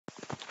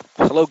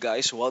Hello,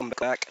 guys. Welcome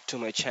back to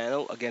my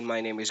channel. Again,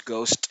 my name is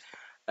Ghost,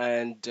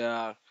 and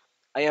I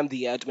am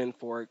the admin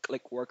for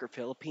Clickworker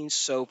Philippines.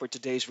 So, for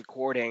today's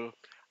recording,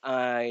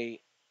 I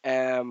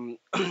am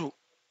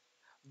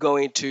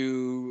going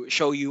to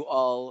show you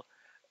all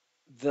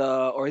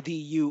the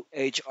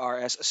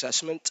UHRS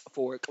assessment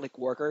for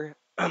Clickworker.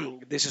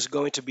 This is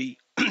going to be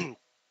I'm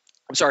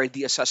sorry,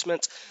 the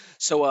assessment.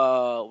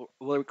 So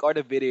we'll record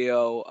a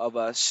video of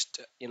us,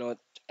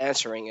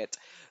 answering it.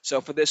 So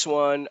for this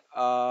one,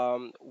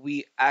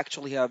 we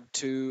actually have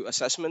two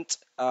assessments.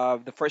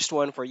 The first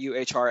one for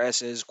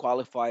UHRS is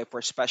qualify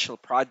for special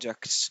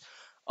projects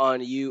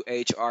on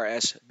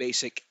UHRS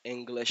basic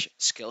English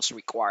skills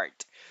required.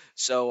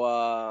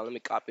 So let me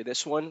copy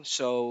this one.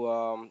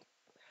 So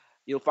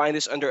you'll find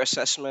this under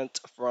assessment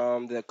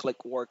from the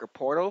Clickworker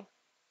portal.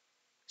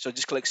 So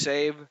just click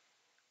save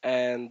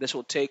and this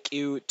will take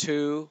you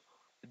to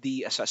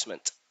the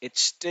assessment.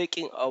 It's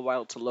taking a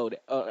while to load.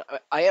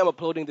 I am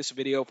uploading this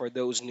video for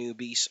those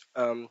newbies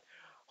who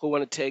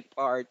want to take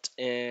part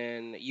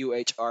in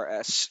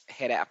UHRS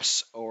head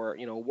apps or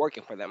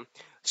working for them.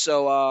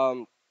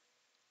 So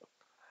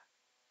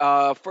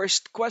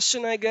first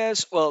question, I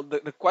guess. Well,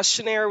 the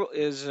questionnaire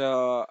is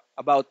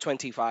about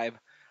 25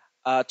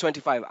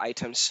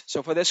 items.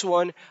 So for this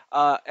one,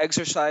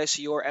 exercise,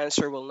 your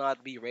answer will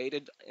not be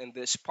rated in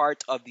this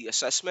part of the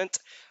assessment.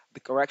 The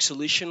correct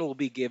solution will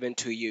be given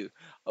to you.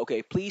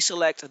 Okay, please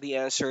select the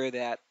answer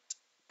that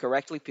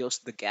correctly fills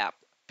the gap.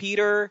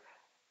 Peter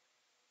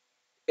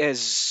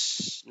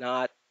is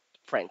not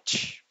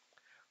French.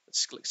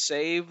 Let's click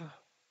save.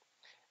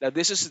 Now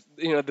this is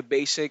the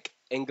basic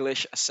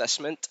English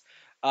assessment.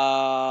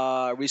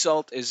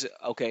 Result is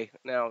okay.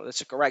 Now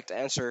that's a correct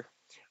answer.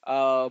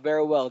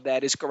 Very well,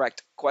 that is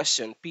correct.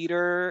 Question: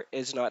 Peter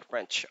is not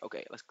French.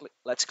 Okay,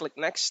 let's click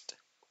next.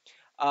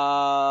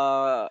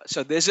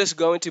 So this is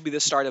going to be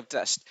the start of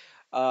test.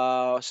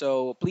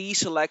 So please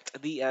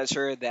select the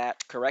answer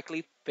that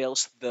correctly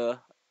fills the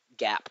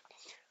gap.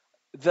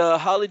 The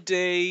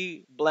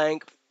holiday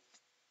blank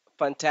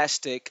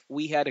fantastic.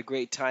 We had a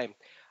great time.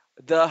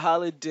 The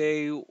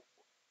holiday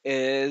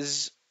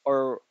is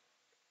or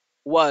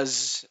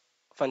was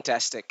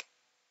fantastic.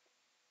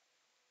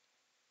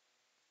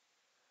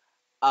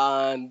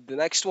 And the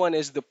next one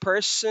is the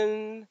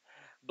person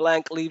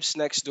blank lives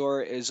next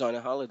door is on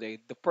a holiday.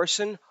 The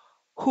person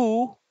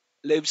who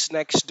lives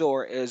next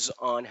door is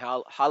on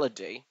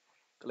holiday.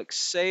 Click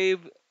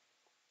save.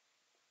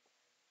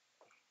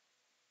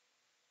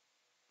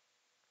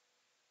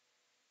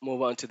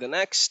 Move on to the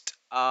next.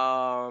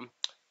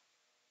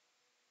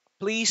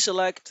 Please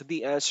select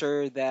the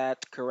answer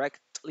that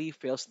correctly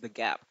fills the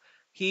gap.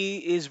 He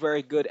is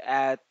very good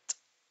at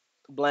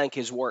blank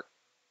his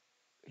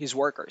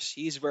workers.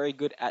 He's very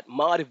good at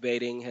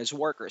motivating his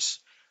workers.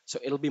 So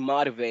it'll be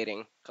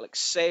motivating. Click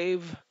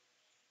save.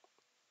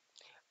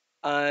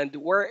 And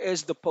where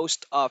is the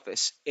post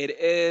office? It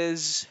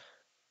is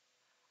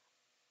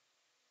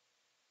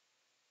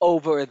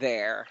over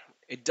there.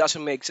 It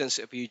doesn't make sense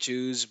if you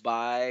choose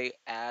by,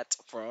 at,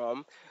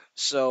 from.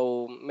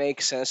 So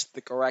makes sense.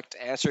 The correct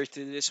answer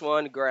to this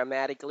one,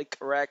 grammatically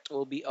correct,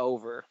 will be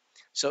over.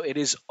 So it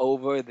is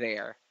over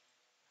there.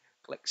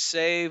 Click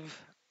save.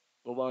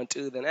 Move on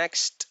to the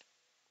next.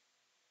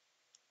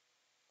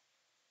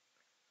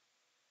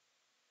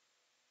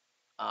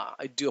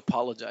 I do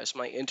apologize.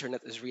 My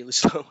internet is really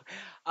slow.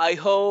 I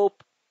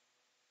hope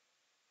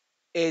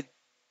it.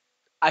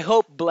 I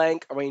hope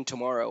blank rain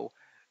tomorrow.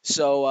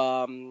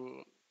 So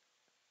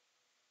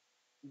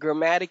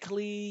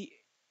grammatically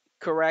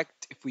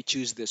correct if we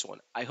choose this one.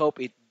 I hope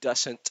it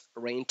doesn't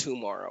rain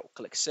tomorrow.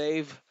 Click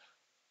save.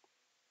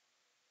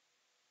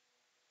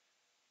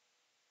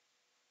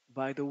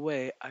 By the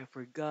way, I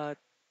forgot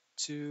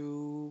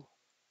to.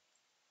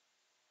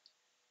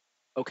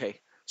 Okay.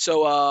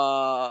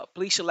 So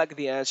please select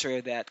the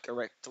answer that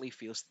correctly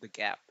fills the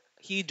gap.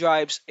 He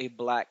drives a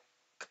black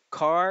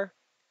car,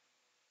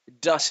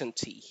 doesn't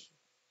he?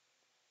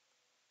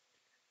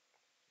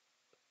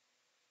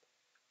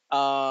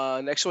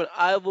 Next one.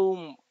 I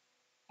will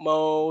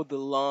mow the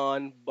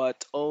lawn,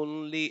 but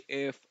only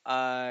if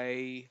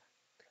I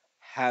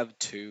have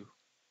to.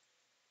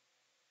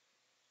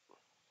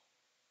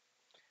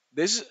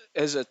 This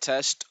is a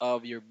test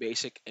of your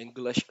basic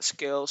English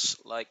skills,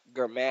 like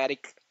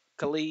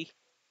grammatically.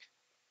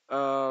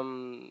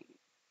 Um,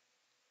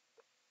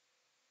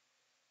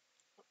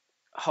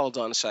 Hold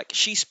on a sec.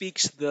 She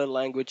speaks the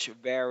language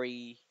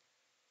very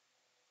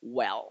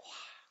well.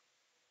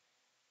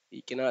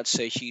 You cannot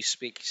say she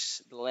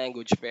speaks the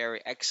language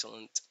very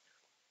excellent.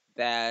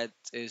 That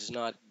is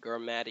not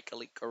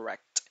grammatically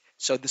correct.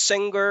 So the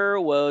singer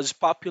was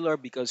popular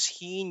because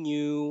he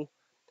knew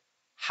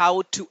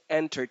how to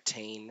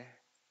entertain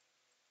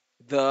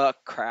the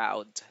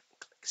crowd.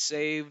 Click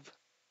save.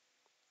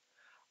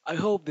 I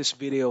hope this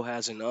video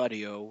has an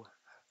audio.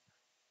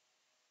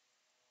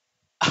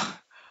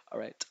 All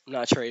right, I'm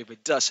not sure if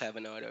it does have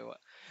an audio.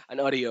 An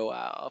audio.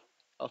 I'll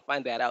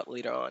find that out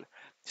later on.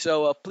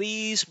 So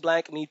please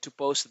blank me to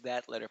post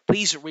that letter.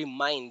 Please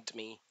remind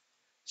me.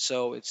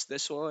 So it's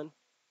this one.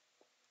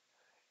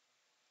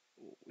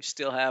 We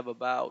still have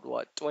about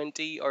what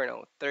 20 or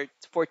no 13,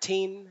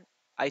 14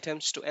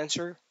 items to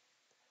answer.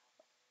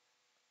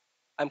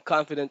 I'm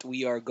confident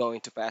we are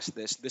going to pass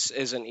this. This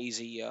is an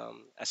easy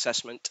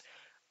assessment.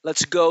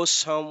 Let's go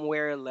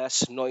somewhere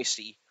less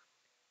noisy.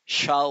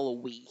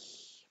 Shall we?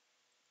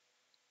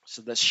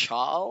 So the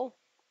shall,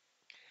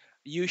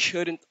 you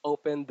shouldn't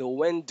open the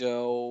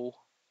window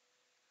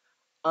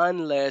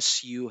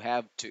unless you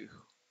have to.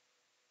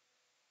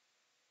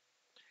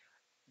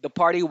 The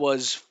party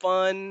was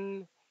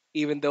fun,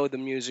 even though the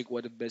music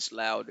was a bit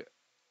loud.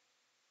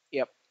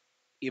 Yep,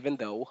 even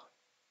though.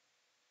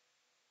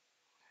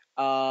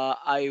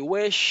 I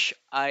wish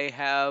I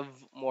have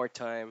more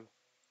time.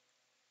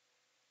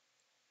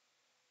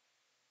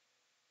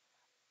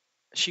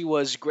 She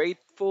was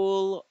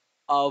grateful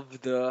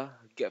of the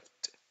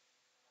gift.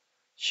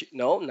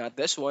 No, not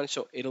this one.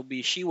 So it'll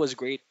be she was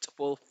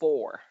grateful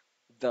for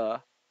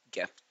the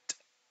gift.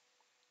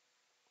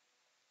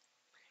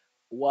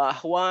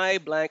 Why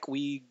blank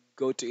we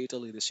go to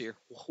Italy this year?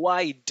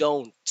 Why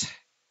don't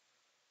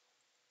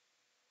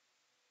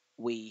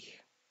we?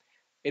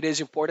 It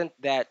is important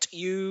that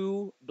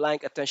you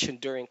blank attention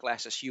during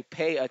classes. You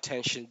pay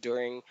attention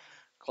during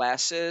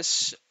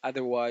classes,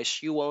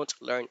 otherwise you won't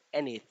learn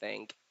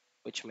anything,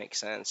 which makes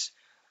sense.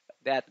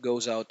 That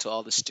goes out to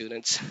all the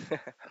students.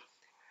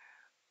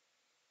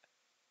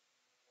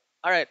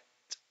 All right.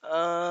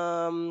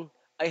 Um,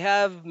 I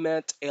have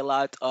met a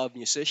lot of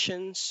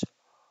musicians,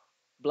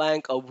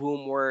 blank of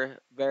whom were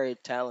very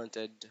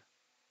talented.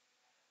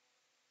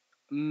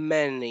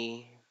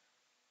 Many.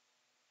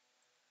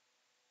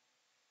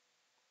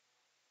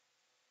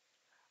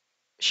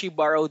 She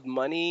borrowed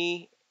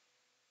money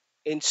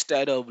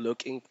instead of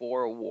looking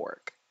for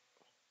work.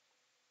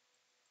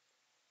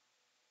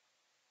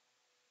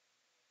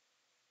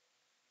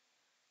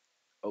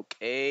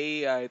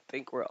 Okay, I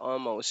think we're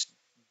almost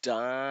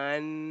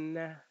done.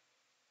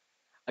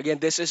 Again,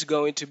 this is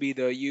going to be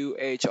the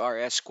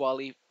UHRS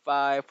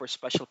qualify for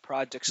special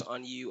projects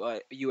on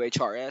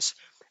UHRS,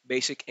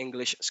 basic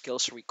English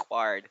skills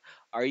required.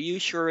 Are you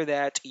sure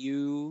that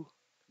you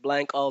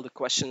blank all the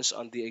questions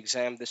on the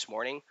exam this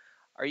morning?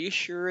 Are you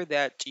sure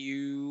that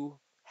you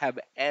have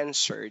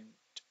answered?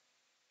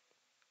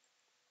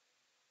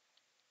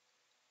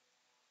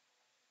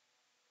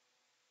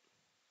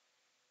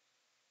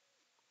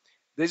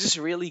 This is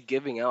really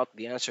giving out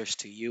the answers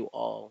to you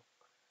all.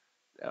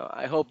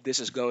 I hope this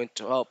is going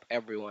to help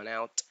everyone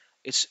out.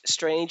 It's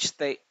strange.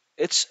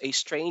 It's a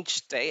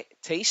strange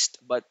taste,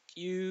 but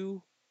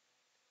you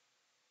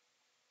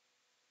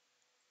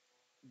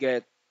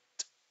get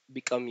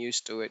become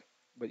used to it.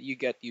 But you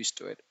get used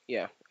to it.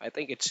 Yeah, I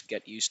think it's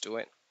get used to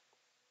it.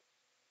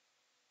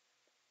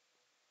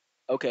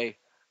 Okay,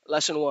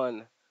 lesson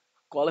one.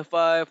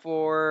 Qualify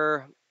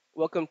for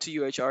welcome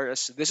to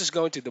UHRS. This is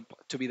going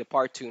to be the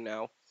part two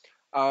now.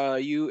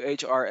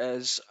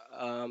 UHRS.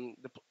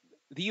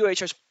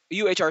 The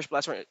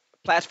UHRS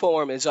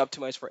platform is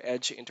optimized for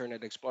Edge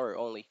Internet Explorer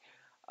only.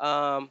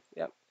 Yeah.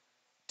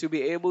 To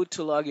be able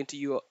to log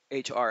into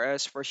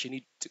UHRS, first you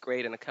need to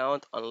create an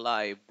account on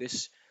Live.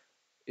 This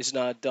is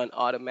not done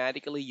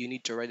automatically. You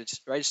need to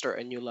register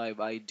a new Live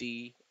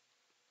ID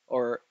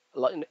or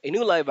a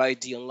new Live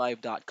ID on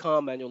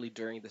live.com manually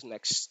during the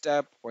next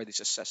step for this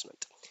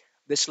assessment.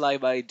 This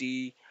Live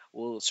ID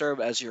will serve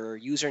as your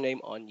username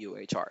on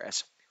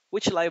UHRS.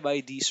 Which Live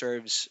ID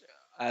serves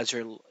as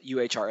your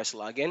UHRS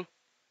login?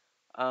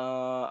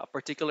 A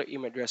particular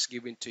email address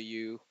given to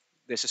you.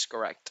 This is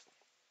correct.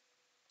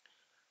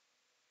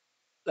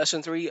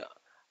 Lesson three.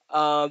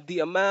 The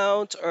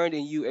amount earned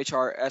in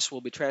UHRS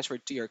will be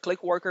transferred to your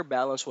Clickworker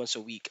balance once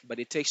a week, but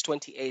it takes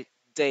 28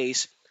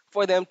 days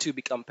for them to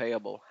become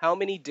payable. How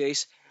many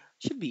days?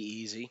 Should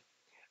be easy.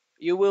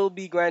 You will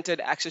be granted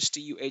access to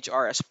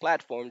UHRS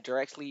platform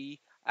directly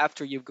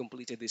after you've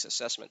completed this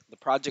assessment. The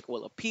project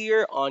will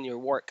appear on your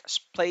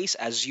workplace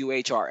as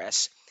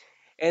UHRS.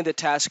 In the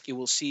task, you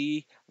will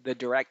see the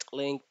direct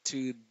link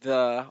to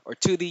the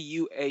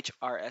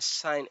UHRS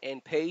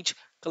sign-in page.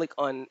 Click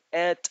on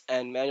it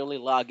and manually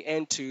log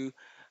into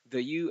the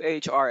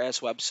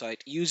UHRS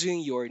website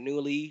using your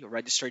newly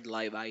registered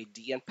Live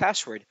ID and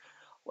password.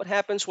 What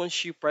happens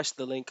once you press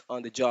the link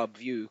on the job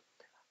view?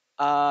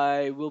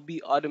 I will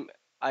be autom-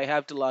 I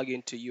have to log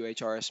into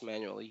UHRS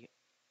manually.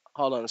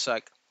 Hold on a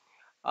sec.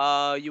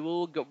 You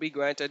will be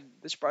granted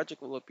this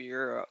project will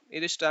appear.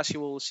 In this task, you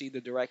will see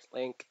the direct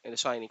link in the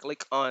sign in.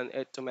 Click on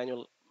it to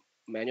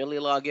manually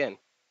log in.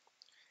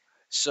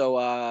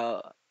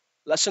 So,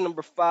 lesson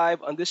number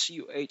five on this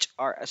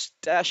UHRS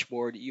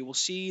dashboard, you will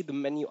see the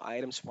menu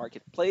items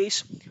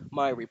marketplace,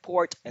 my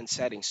report, and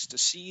settings. To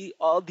see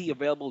all the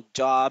available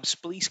jobs,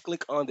 please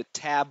click on the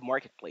tab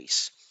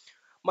marketplace.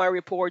 My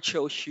report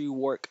shows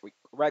you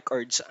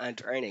records and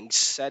earnings.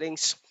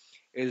 Settings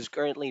is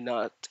currently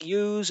not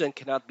used and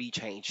cannot be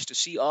changed. To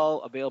see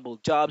all available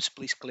jobs,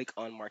 please click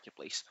on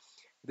Marketplace.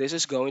 This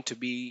is the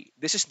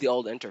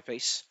old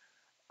interface.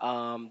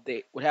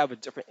 They would have a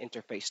different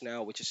interface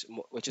now, which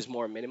is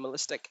more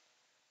minimalistic.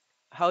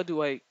 How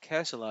do I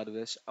cancel out of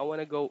this? I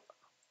want to go.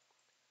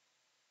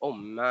 Oh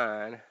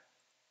man,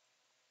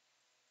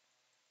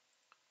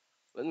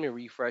 Let me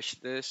refresh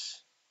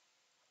this.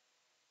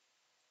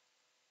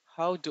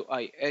 How do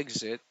I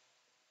exit?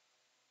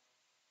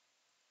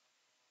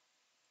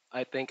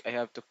 I think I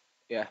have to.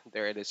 Yeah,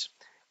 there it is.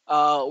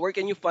 Where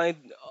can you find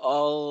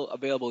all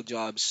available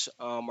jobs?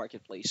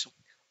 Marketplace.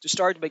 To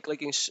start by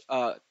clicking.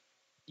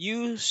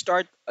 You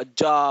start a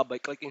job by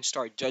clicking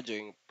Start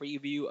Judging.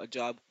 Preview a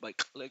job by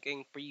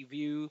clicking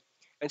Preview,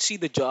 and see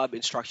the job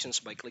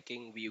instructions by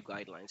clicking View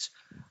Guidelines.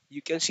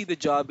 You can see the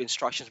job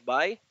instructions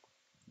by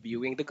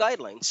viewing the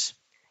guidelines.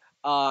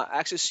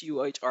 Access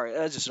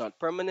UHRS is not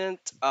permanent.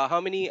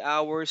 How many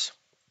hours?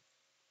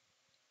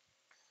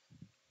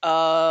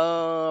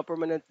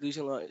 Permanent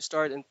losing line.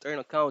 Start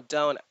internal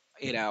countdown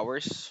 8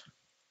 hours.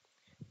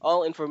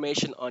 All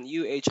information on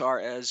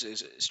UHRS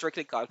is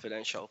strictly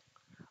confidential.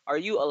 Are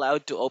you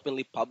allowed to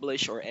openly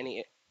publish or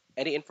any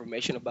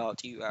information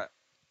about you?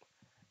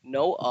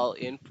 No, all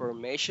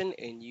information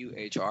in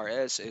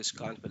UHRS is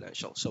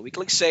confidential. So we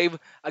click save.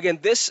 Again,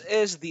 this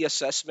is the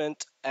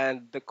assessment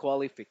and the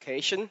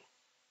qualification.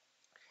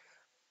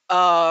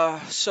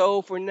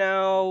 So for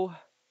now,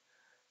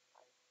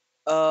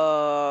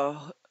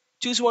 uh,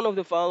 choose one of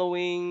the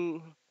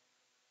following.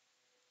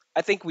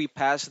 I think we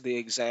passed the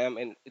exam,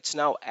 and it's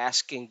now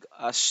asking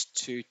us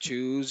to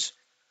choose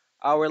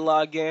our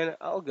login.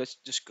 I'll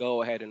just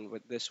go ahead and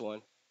with this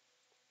one,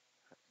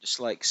 just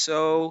like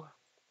so.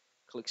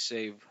 Click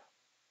save.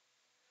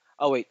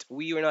 Oh wait,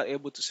 we were not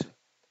able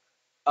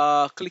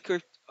to. Clicker.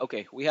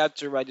 Okay, we have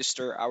to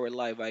register our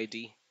live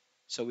ID.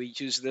 So we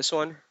choose this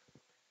one.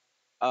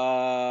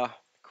 Uh,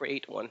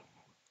 Create one.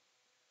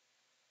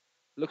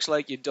 Looks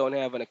like you don't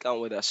have an account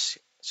with us.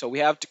 So we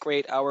have to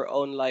create our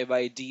own live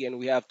ID, and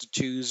we have to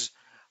choose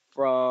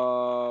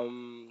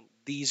from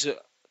these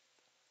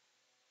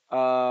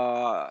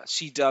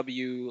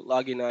CW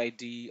login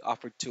ID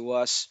offered to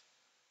us.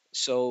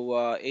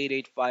 So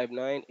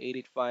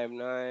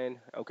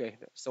 8859. Okay,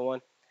 that's the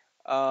one.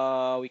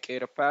 We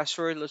create a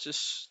password. Let's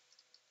just.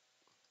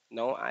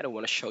 No, I don't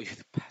want to show you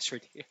the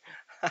password here.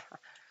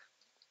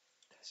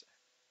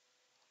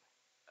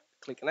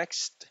 Click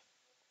next.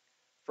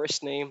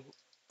 First name,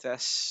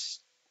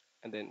 test,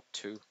 and then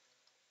two.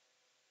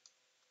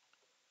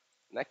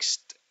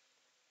 Next.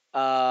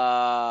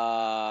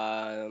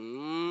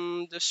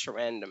 Just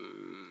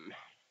random.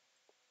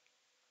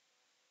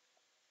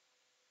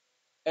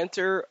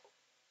 Enter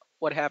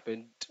what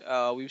happened.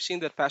 We've seen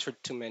that password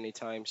too many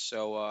times,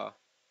 so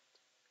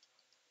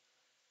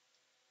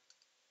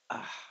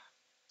ah,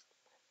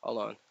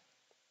 hold on.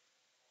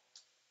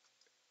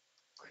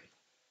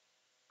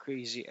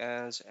 Crazy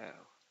as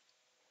hell.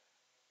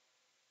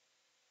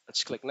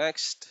 Let's click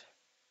next.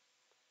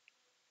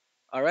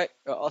 All right,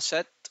 we're all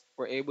set.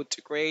 We're able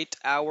to create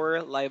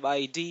our live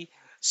ID.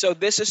 So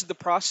this is the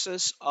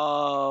process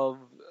of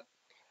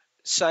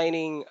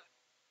signing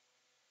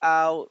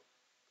out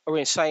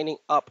signing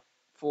up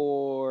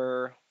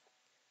for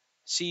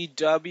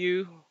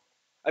CW.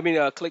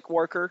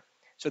 Clickworker.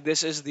 So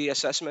this is the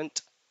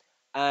assessment,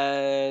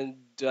 and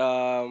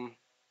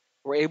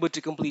we're able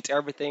to complete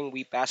everything.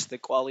 We passed the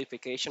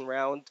qualification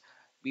round.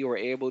 We were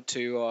able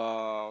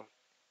to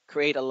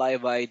create a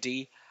live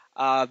ID.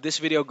 This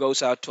video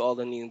goes out to all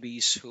the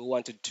newbies who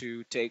wanted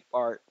to take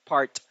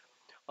part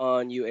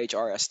on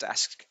UHRS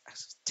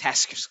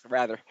tasks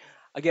rather.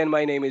 Again,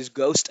 my name is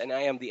Ghost, and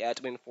I am the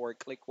admin for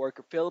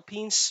Clickworker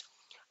Philippines.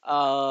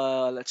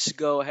 Let's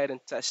go ahead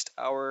and test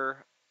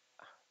our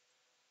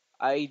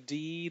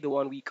ID, the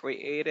one we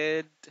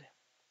created.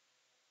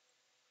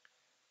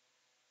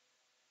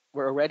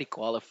 We're already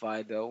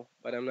qualified though,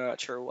 but I'm not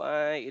sure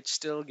why it's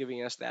still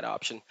giving us that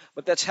option.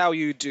 But that's how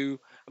you do.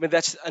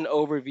 That's an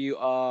overview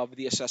of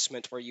the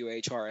assessment for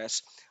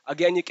UHRS.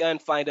 Again, you can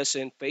find us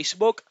in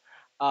Facebook.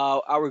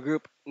 Our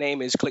group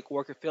name is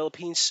Clickworker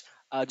Philippines.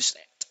 Just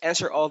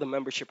answer all the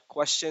membership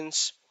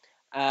questions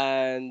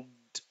and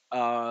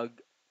uh,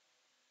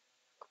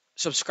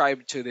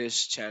 subscribe to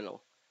this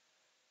channel.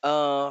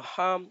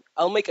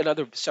 I'll make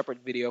another separate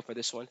video for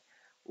this one.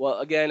 Well,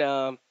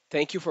 again,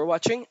 thank you for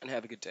watching and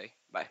have a good day.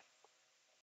 Bye.